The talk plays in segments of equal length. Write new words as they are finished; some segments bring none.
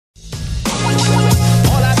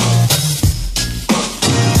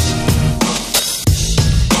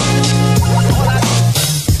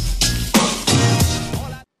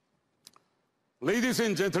Ladies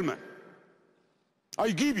and gentlemen,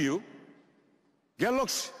 I give you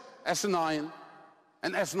Galaxy S9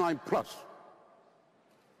 and S9 Plus.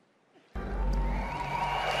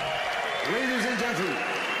 Ladies and gentlemen,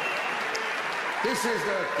 this is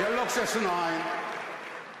the Galaxy S9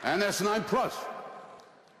 and S9 Plus.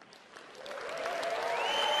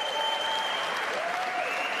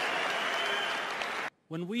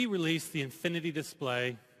 When we released the Infinity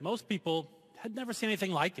display, most people had never seen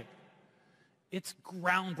anything like it. Its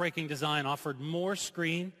groundbreaking design offered more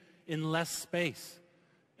screen in less space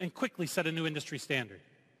and quickly set a new industry standard.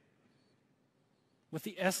 With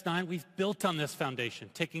the S9, we've built on this foundation,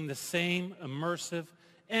 taking the same immersive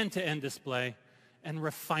end-to-end display and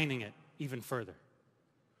refining it even further.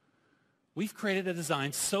 We've created a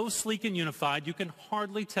design so sleek and unified you can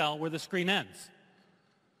hardly tell where the screen ends.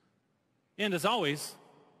 And as always,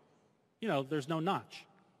 there's no notch.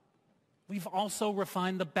 We've also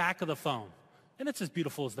refined the back of the phone, and it's as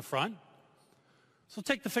beautiful as the front. So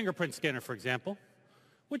take the fingerprint scanner, for example,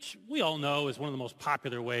 which we all know is one of the most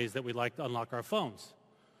popular ways that we like to unlock our phones,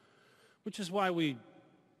 which is why we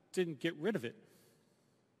didn't get rid of it.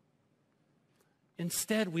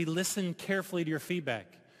 Instead, we listen carefully to your feedback,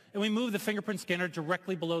 and we move the fingerprint scanner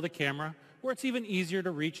directly below the camera, where it's even easier to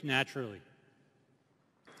reach naturally.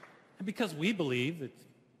 And because we believe that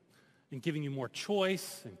in giving you more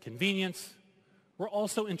choice and convenience, we're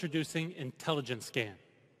also introducing Intelligent Scan.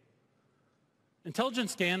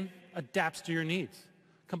 Intelligent Scan adapts to your needs,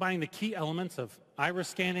 combining the key elements of iris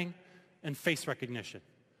scanning and face recognition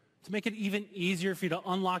to make it even easier for you to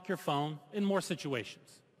unlock your phone in more situations.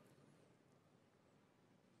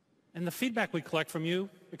 And the feedback we collect from you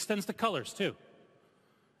extends to colors, too.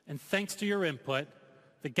 And thanks to your input,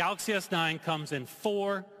 the Galaxy S9 comes in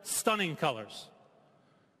 4 stunning colors: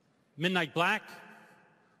 midnight black,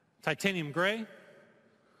 titanium gray,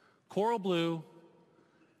 coral blue,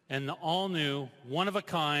 and the all-new,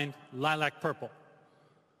 one-of-a-kind lilac purple,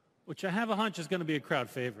 which I have a hunch is going to be a crowd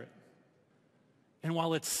favorite. And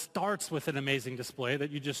while it starts with an amazing display that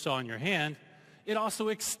you just saw in your hand, it also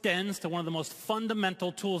extends to one of the most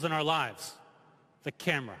fundamental tools in our lives, the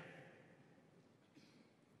camera.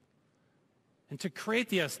 And to create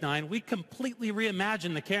the S9, we completely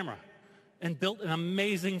reimagined the camera and built an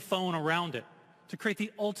amazing phone around it to create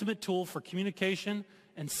the ultimate tool for communication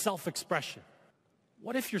and self-expression.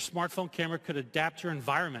 What if your smartphone camera could adapt to your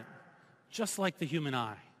environment just like the human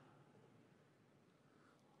eye?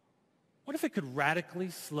 What if it could radically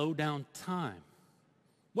slow down time?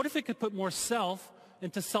 What if it could put more self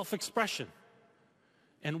into self-expression?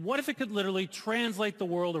 And what if it could literally translate the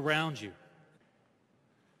world around you?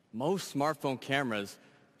 Most smartphone cameras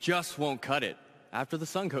just won't cut it after the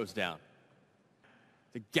sun goes down.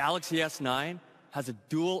 The Galaxy S9 has a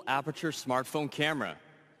dual aperture smartphone camera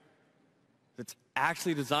that's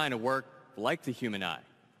actually designed to work like the human eye.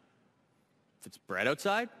 If it's bright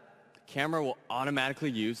outside, the camera will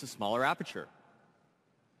automatically use a smaller aperture.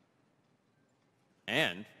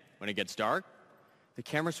 And when it gets dark, the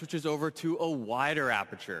camera switches over to a wider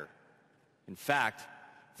aperture. In fact,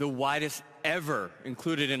 the widest ever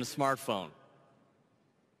included in a smartphone.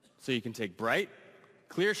 So you can take bright,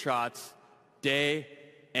 clear shots day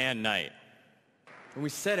and night. When we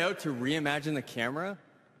set out to reimagine the camera,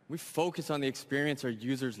 we focus on the experience our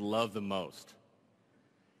users love the most.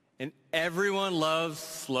 And everyone loves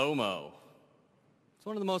slow-mo. It's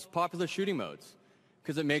one of the most popular shooting modes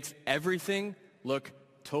because it makes everything look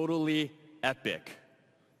totally epic.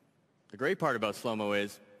 The great part about slow-mo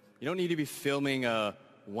is you don't need to be filming a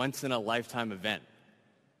once-in-a-lifetime event.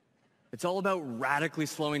 It's all about radically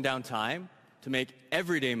slowing down time to make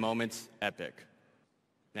everyday moments epic.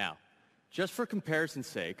 Now, just for comparison's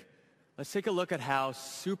sake, let's take a look at how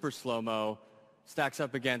super slow-mo stacks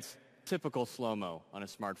up against typical slow-mo on a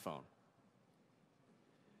smartphone.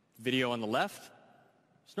 Video on the left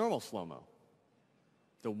is normal slow-mo.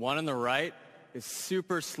 The one on the right is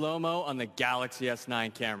super slow-mo on the Galaxy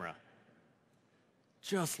S9 camera.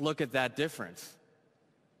 Just look at that difference.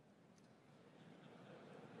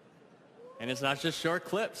 And it's not just short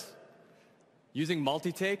clips. Using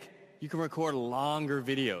multi-take, you can record longer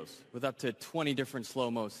videos with up to 20 different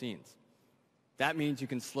slow-mo scenes. That means you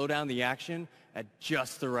can slow down the action at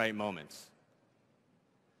just the right moments.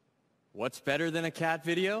 What's better than a cat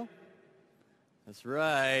video? That's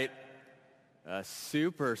right, a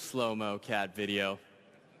super slow-mo cat video.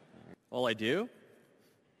 All I do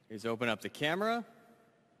is open up the camera,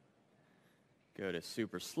 go to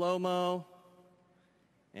super slow-mo,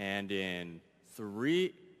 and in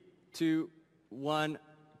 3, 2, 1,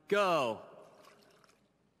 go.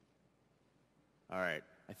 All right,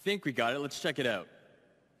 I think we got it. Let's check it out.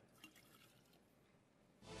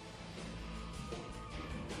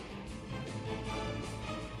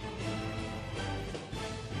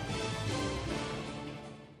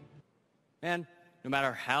 And no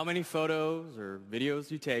matter how many photos or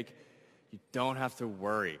videos you take, you don't have to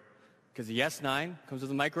worry, because the S9 comes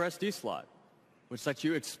with a micro SD slot, which lets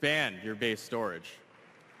you expand your base storage.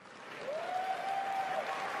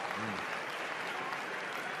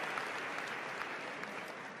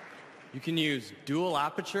 You can use dual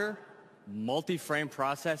aperture, multi-frame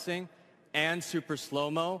processing, and super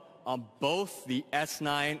slow-mo on both the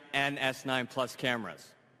S9 and S9 Plus cameras.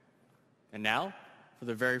 And now, for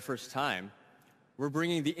the very first time, we're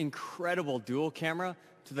bringing the incredible dual camera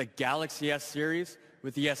to the Galaxy S series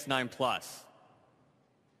with the S9 Plus.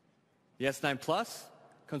 The S9 Plus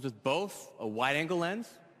comes with both a wide-angle lens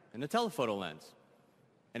and a telephoto lens.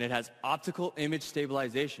 And it has optical image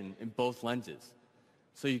stabilization in both lenses,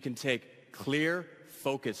 so you can take clear,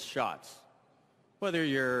 focused shots, whether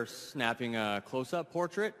you're snapping a close-up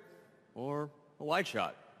portrait or a wide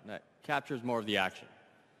shot that captures more of the action.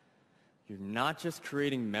 You're not just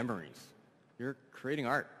creating memories, you're creating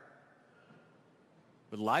art.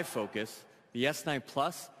 With live focus, the S9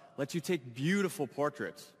 Plus lets you take beautiful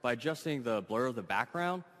portraits by adjusting the blur of the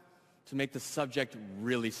background to make the subject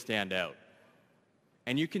really stand out.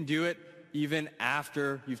 And you can do it even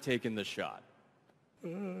after you've taken the shot.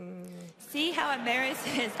 See how it mirrors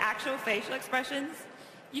his actual facial expressions?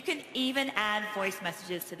 You can even add voice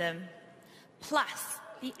messages to them. Plus,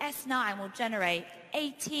 the S9 will generate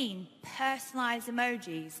 18 personalized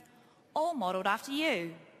emojis, all modeled after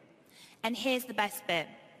you. And here's the best bit.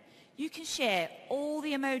 You can share all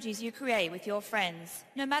the emojis you create with your friends,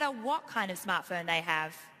 no matter what kind of smartphone they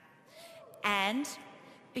have. And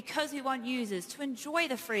because we want users to enjoy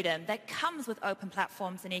the freedom that comes with open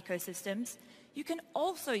platforms and ecosystems, you can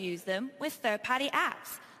also use them with third-party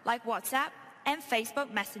apps like WhatsApp and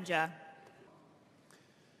Facebook Messenger.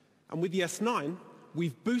 And with the S9,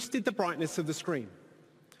 we've boosted the brightness of the screen.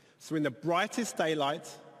 So in the brightest daylight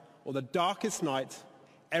or the darkest night,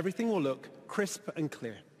 everything will look crisp and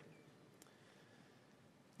clear.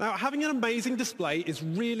 Now, having an amazing display is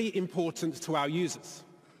really important to our users.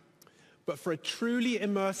 But for a truly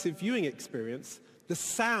immersive viewing experience, the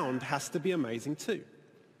sound has to be amazing too.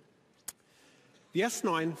 The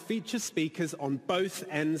S9 features speakers on both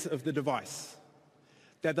ends of the device.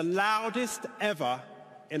 They're the loudest ever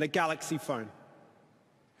in a Galaxy phone.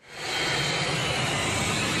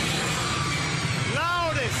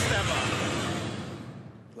 Loudest ever!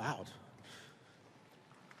 Loud.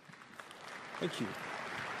 Thank you.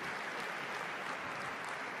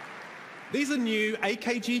 These are new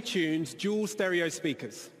AKG-tuned dual stereo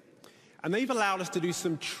speakers, and they've allowed us to do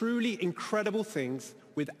some truly incredible things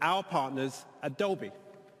with our partners at Dolby.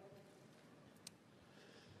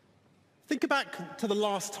 Think back to the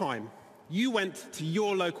last time you went to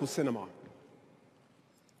your local cinema.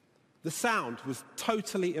 The sound was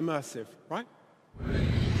totally immersive, right?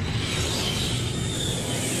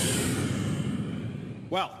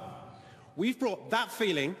 Well, we've brought that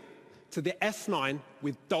feeling to the S9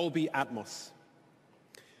 with Dolby Atmos,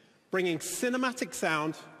 bringing cinematic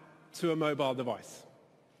sound to a mobile device.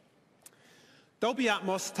 Dolby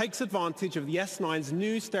Atmos takes advantage of the S9's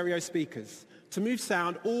new stereo speakers to move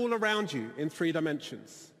sound all around you in 3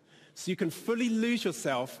 dimensions, so you can fully lose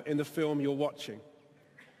yourself in the film you're watching.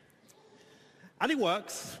 And it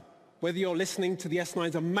works whether you're listening to the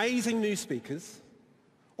S9's amazing new speakers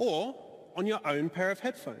or on your own pair of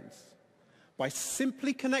headphones, by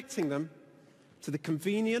simply connecting them to the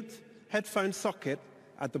convenient headphone socket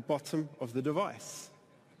at the bottom of the device.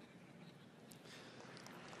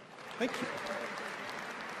 Thank you.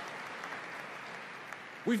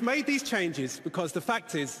 We've made these changes because the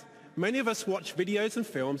fact is, many of us watch videos and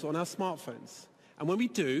films on our smartphones. And when we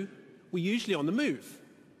do, we're usually on the move.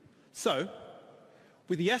 So,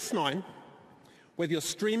 with the S9, whether you're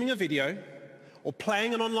streaming a video or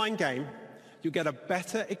playing an online game, you'll get a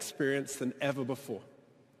better experience than ever before.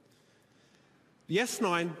 The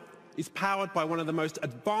S9 is powered by one of the most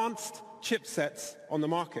advanced chipsets on the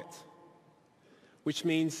market, which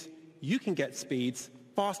means you can get speeds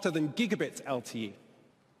faster than gigabit LTE.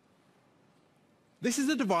 This is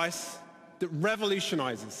a device that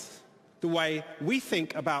revolutionizes the way we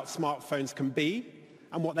think about smartphones can be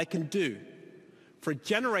and what they can do for a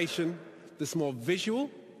generation that's more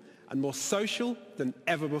visual and more social than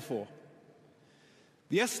ever before.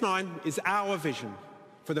 The S9 is our vision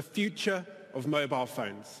for the future of mobile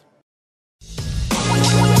phones.